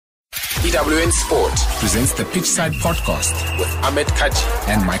EWN Sport presents the Pitchside Podcast with Ahmed Kaji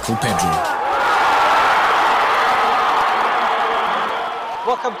and Michael Pedro.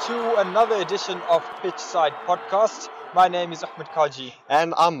 Welcome to another edition of Pitchside Podcast. My name is Ahmed Kaji.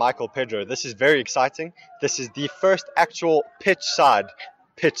 And I'm Michael Pedro. This is very exciting. This is the first actual Pitchside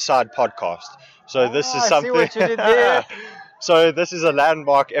podcast. So this is something. I see what you did there. So this is a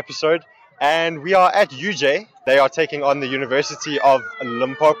landmark episode. And we are at UJ. They are taking on the University of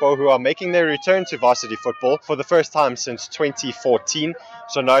Limpopo, who are making their return to varsity football for the first time since 2014.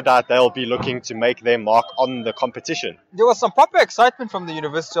 So no doubt they'll be looking to make their mark on the competition. There was some proper excitement from the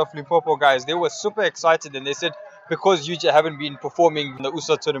University of Limpopo guys. They were super excited, and they said because UJ haven't been performing in the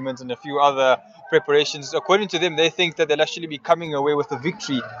USA tournament and a few other preparations, according to them, they think that they'll actually be coming away with a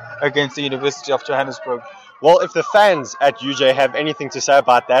victory against the University of Johannesburg. Well, if the fans at UJ have anything to say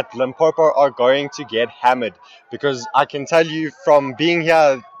about that, Limpopo are going to get hammered, because I can tell you from being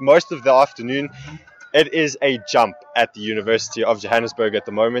here most of the afternoon, it is a jump at the University of Johannesburg at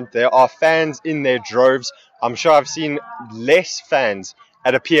the moment. There are fans in their droves. I'm sure I've seen less fans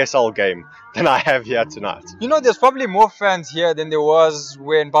at a PSL game than I have here tonight. You know, there's probably more fans here than there was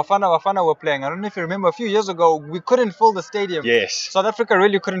when Bafana were playing. I don't know if you remember, a few years ago, we couldn't fill the stadium. Yes. South Africa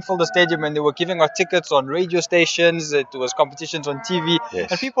really couldn't fill the stadium, and they were giving out tickets on radio stations. It was competitions on TV.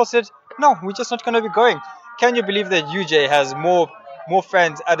 Yes. And people said, no, we're just not going to be going. Can you believe that UJ has more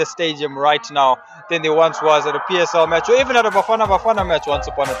fans at a stadium right now than there once was at a PSL match, or even at a Bafana match once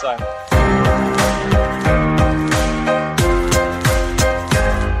upon a time?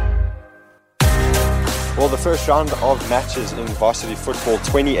 Well, the first round of matches in Varsity Football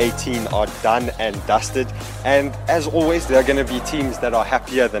 2018 are done and dusted. And as always, there are going to be teams that are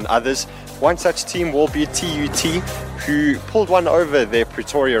happier than others. One such team will be TUT, who pulled one over their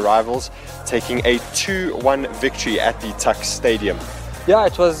Pretoria rivals, taking a 2-1 victory at the Tuks Stadium. Yeah,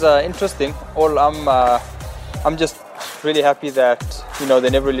 it was interesting. I'm just really happy that, they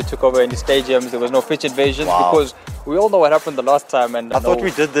never really took over any stadiums. There was no pitch invasions. Wow. Because we all know what happened the last time. And I thought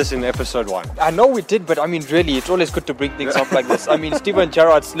we did this in episode 1. I know we did, but really, it's always good to bring things up like this. Steven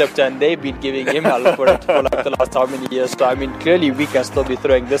Gerrard slipped, and they've been giving him hell for it for like the last how many years. So, clearly we can still be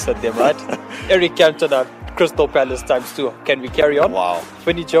throwing this at them, right? Eric Cantona, Crystal Palace × 2. Can we carry on? Wow.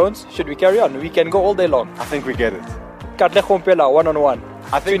 Finney Jones, should we carry on? We can go all day long. I think we get it. Katlego Mpela, 1-on-1.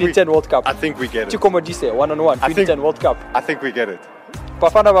 2010 World Cup. I think we get it. Chiko Modise, 1-on-1. 2010 World Cup. I think we get it.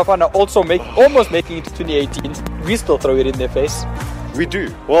 Bafana also almost making it to 2018. We still throw it in their face. We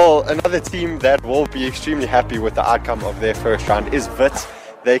do. Well, another team that will be extremely happy with the outcome of their first round is Wits.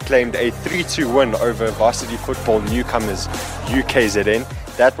 They claimed a 3-2 win over varsity football newcomers UKZN.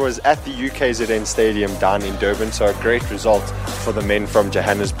 That was at the UKZN Stadium down in Durban, so a great result for the men from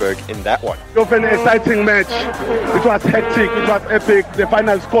Johannesburg in that one. It was an exciting match. It was hectic, it was epic. The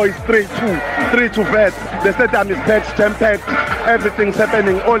final score is 3-2. 3-2 Wits. The stadium is packed, jam-packed. Everything's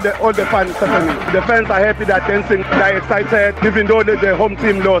happening, all the fun is happening. The fans are happy, they're dancing, they're excited. Even though the home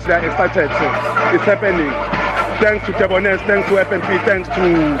team lost, they're excited. So it's happening. Thanks to Tebones, thanks to FNP, thanks to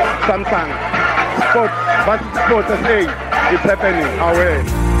Samsung. Sports SA. It's happening our way.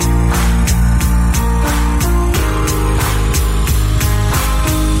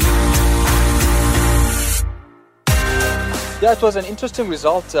 Yeah, it was an interesting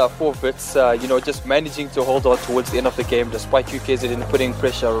result for Wits, just managing to hold on towards the end of the game despite UKZN putting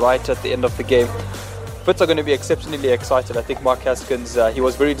pressure right at the end of the game. Wits are going to be exceptionally excited. I think Mark Haskins, he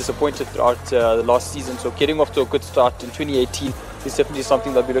was very disappointed throughout the last season, so getting off to a good start in 2018 is definitely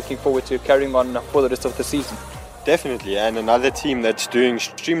something they'll be looking forward to carrying on for the rest of the season. Definitely, and another team that's doing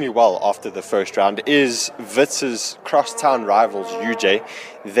extremely well after the first round is Wits's crosstown rivals UJ.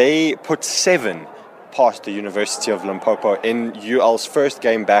 They put 7 past the University of Limpopo in UL's first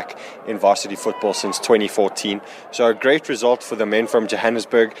game back in varsity football since 2014. So a great result for the men from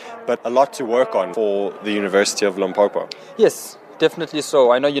Johannesburg, but a lot to work on for the University of Limpopo. Yes, definitely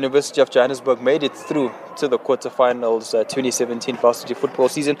so. I know University of Johannesburg made it through to the quarterfinals 2017 varsity football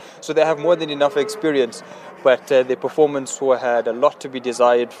season, so they have more than enough experience, but their performance had a lot to be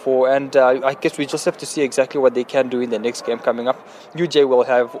desired for, and I guess we just have to see exactly what they can do in the next game coming up. UJ will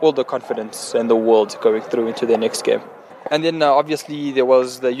have all the confidence in the world going through into their next game. And then obviously there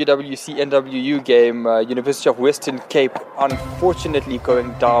was the UWC-NWU game, University of Western Cape unfortunately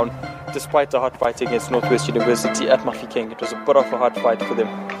going down despite the hard fight against Northwest University at Mafikeng. It was a bit of a hard fight for them.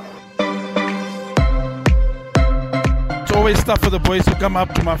 So always tough for the boys to come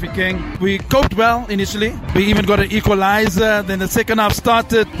up to Mafeking. We coped well initially. We even got an equalizer. Then the second half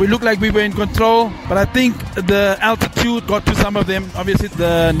started. We looked like we were in control. But I think the altitude got to some of them. Obviously,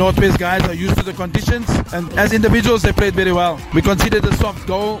 the Northwest guys are used to the conditions. And as individuals, they played very well. We conceded a soft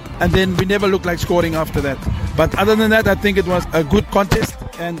goal. And then we never looked like scoring after that. But other than that, I think it was a good contest.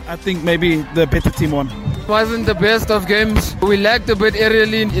 And I think maybe the better team won. It wasn't the best of games. We lacked a bit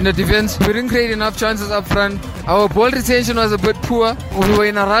aerially in the defense. We didn't create enough chances up front. Our ball retention was a bit poor. We were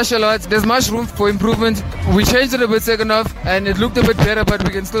in a rush a lot. There's much room for improvement. We changed it a bit second half and it looked a bit better, but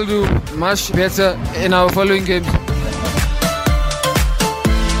we can still do much better in our following games.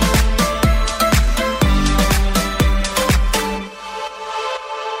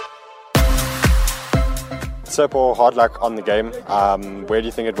 Tsepo, hard luck on the game. Where do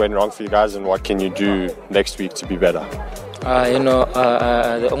you think it went wrong for you guys, and what can you do next week to be better?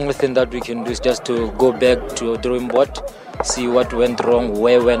 The only thing that we can do is just to go back to drawing board, see what went wrong,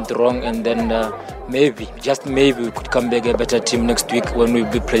 where went wrong, and then maybe, just maybe, we could come back a better team next week when we'll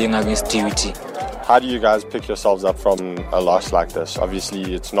be playing against TUT. How do you guys pick yourselves up from a loss like this?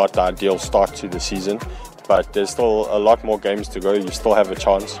 Obviously, it's not the ideal start to the season, but there's still a lot more games to go. You still have a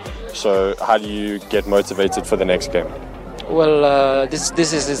chance. So how do you get motivated for the next game? Well, this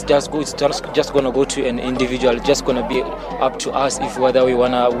is just good. It's just going to go to an individual. It's just going to be up to us if whether we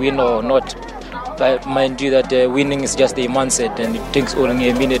want to win or not. But mind you that winning is just a mindset, and it takes only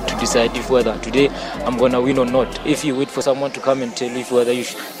a minute to decide if whether today I'm going to win or not. If you wait for someone to come and tell you whether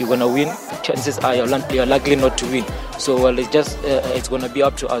you're going to win, chances are you're likely not to win. So well, it's going to be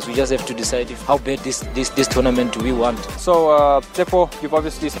up to us. We just have to decide how bad this tournament we want. So Tsepo, you've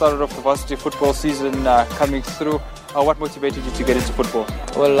obviously started off the varsity football season coming through. What motivated you to get into football?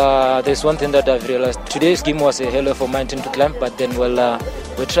 Well, there's one thing that I've realized. Today's game was a hell of a mountain to climb, but then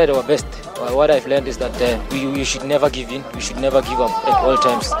we tried our best. What I've learned is that we should never give in. We should never give up at all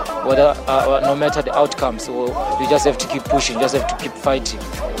times, whether no matter the outcome. So we just have to keep pushing, just have to keep fighting.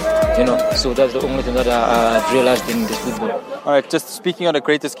 So that's the only thing that I've realized in this football. All right, just speaking on the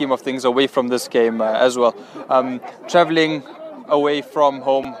greater scheme of things away from this game as well, traveling away from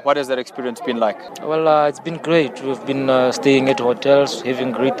home, what has that experience been like? Well, it's been great. We've been staying at hotels,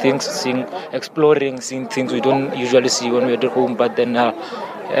 having great things, exploring, seeing things we don't usually see when we're at home, but then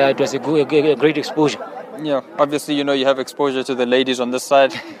it was a great exposure. Yeah, obviously, you have exposure to the ladies on this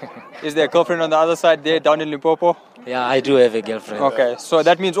side. Is there a girlfriend on the other side there, down in Limpopo? Yeah, I do have a girlfriend. Okay, so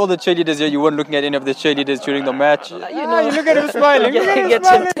that means all the cheerleaders here, you weren't looking at any of the cheerleaders during the match? You look at him smiling. You get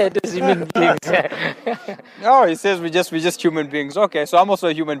tempted as human beings. Oh, he says we're just human beings. Okay, so I'm also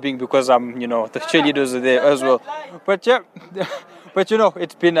a human being because the cheerleaders are there as well. But yeah,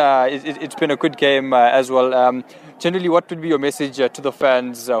 it's been a good game as well. Generally, what would be your message to the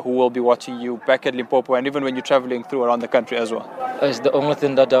fans who will be watching you back at Limpopo and even when you're traveling through around the country as well? It's the only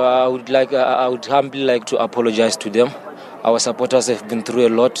thing that I would humbly like to apologize to them. Our supporters have been through a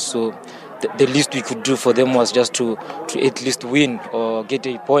lot, so the least we could do for them was just to at least win or get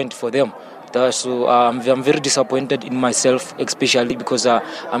a point for them. So I'm very disappointed in myself, especially because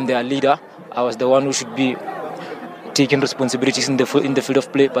I'm their leader. I was the one who should be taking responsibilities in the field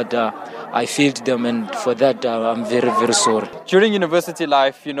of play, but I failed them, and for that I'm very, very sorry. During university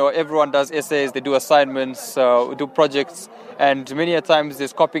life, everyone does essays, they do assignments, do projects, and many a times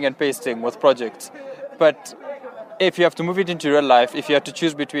there's copying and pasting with projects. But if you have to move it into real life, if you have to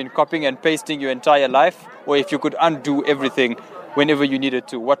choose between copying and pasting your entire life, or if you could undo everything whenever you needed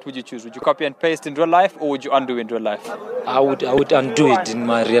to, what would you choose? Would you copy and paste in real life, or would you undo in real life? I would undo it in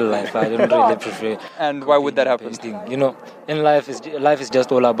my real life. I don't really prefer. And why would that happen? Pasting. In life is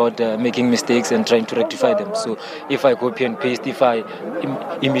just all about making mistakes and trying to rectify them. So if I copy and paste, if I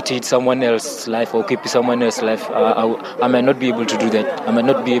imitate someone else's life or copy someone else's life, I might not be able to do that. I might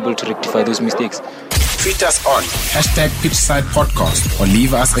not be able to rectify those mistakes. Tweet us on #Pitchside Podcast or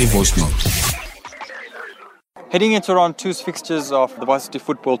leave us a voice note. Heading into round two's fixtures of the Varsity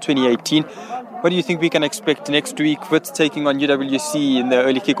Football 2018, what do you think we can expect next week? Wits taking on UWC in the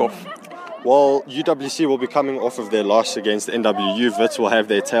early kickoff. Well, UWC will be coming off of their loss against NWU. Wits will have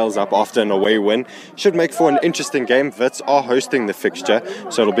their tails up after an away win. Should make for an interesting game. Wits are hosting the fixture,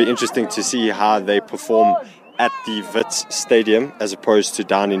 so it'll be interesting to see how they perform at the Wits Stadium as opposed to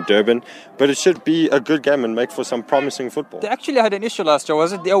down in Durban. But it should be a good game and make for some promising football. They actually had an issue last year,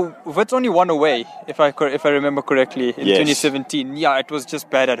 was it? Wits only won away, if I remember correctly, in 2017. Yeah, it was just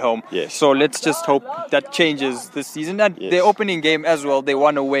bad at home. Yes. So let's just hope that changes this season. And their opening game as well, they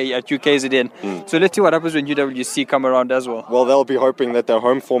won away at UKZN. So let's see what happens when UWC come around as well. Well, they'll be hoping that their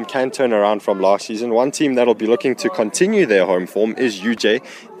home form can turn around from last season. One team that'll be looking to continue their home form is UJ.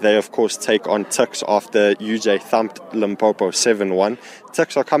 They, of course, take on Tuks after UJ UJ thumped Limpopo 7-1.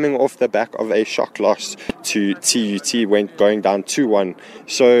 Tuks are coming off the back of a shock loss to TUT, going down 2-1.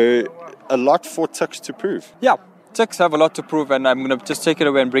 So a lot for Tuks to prove. Yeah. Tuks have a lot to prove, and I'm going to just take it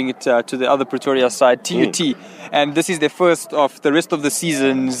away and bring it to the other Pretoria side, TUT. And this is their first of the rest of the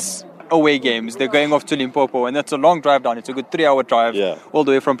season's away games. They're going off to Limpopo, and that's a long drive down. It's a good 3-hour drive all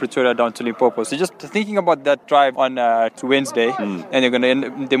the way from Pretoria down to Limpopo. So just thinking about that drive on to Wednesday,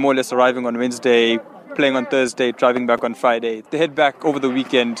 and they're more or less arriving on Wednesday, playing on Thursday, driving back on Friday. They head back over the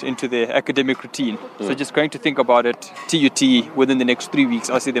weekend into their academic routine. So just going to think about it, TUT within the next 3 weeks,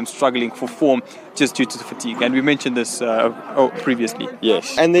 I see them struggling for form just due to the fatigue. And we mentioned this previously.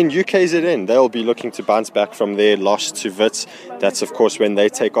 Yes. And then UKZN, they'll be looking to bounce back from their loss to Wits. That's, of course, when they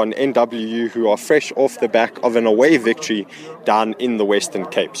take on NWU, who are fresh off the back of an away victory down in the Western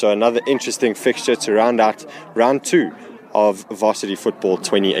Cape. So another interesting fixture to round out round 2 of Varsity Football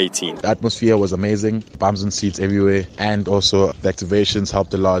 2018. The atmosphere was amazing, bums and seats everywhere, and also the activations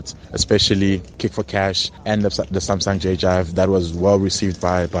helped a lot, especially Kick for Cash and the Samsung J Jive. That was well received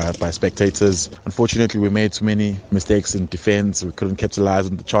by spectators. Unfortunately, we made too many mistakes in defense. We couldn't capitalize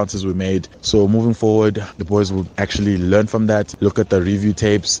on the chances we made. So moving forward, the boys will actually learn from that, look at the review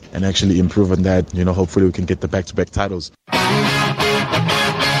tapes, and actually improve on that. Hopefully we can get the back-to-back titles.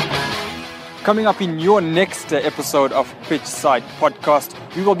 Coming up in your next episode of Pitchside Podcast,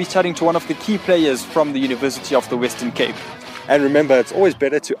 we will be chatting to one of the key players from the University of the Western Cape. And remember, it's always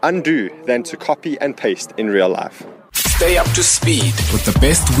better to undo than to copy and paste in real life. Stay up to speed with the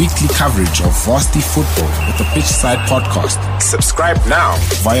best weekly coverage of varsity football with the Pitchside Podcast. Subscribe now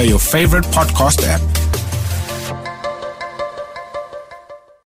via your favorite podcast app.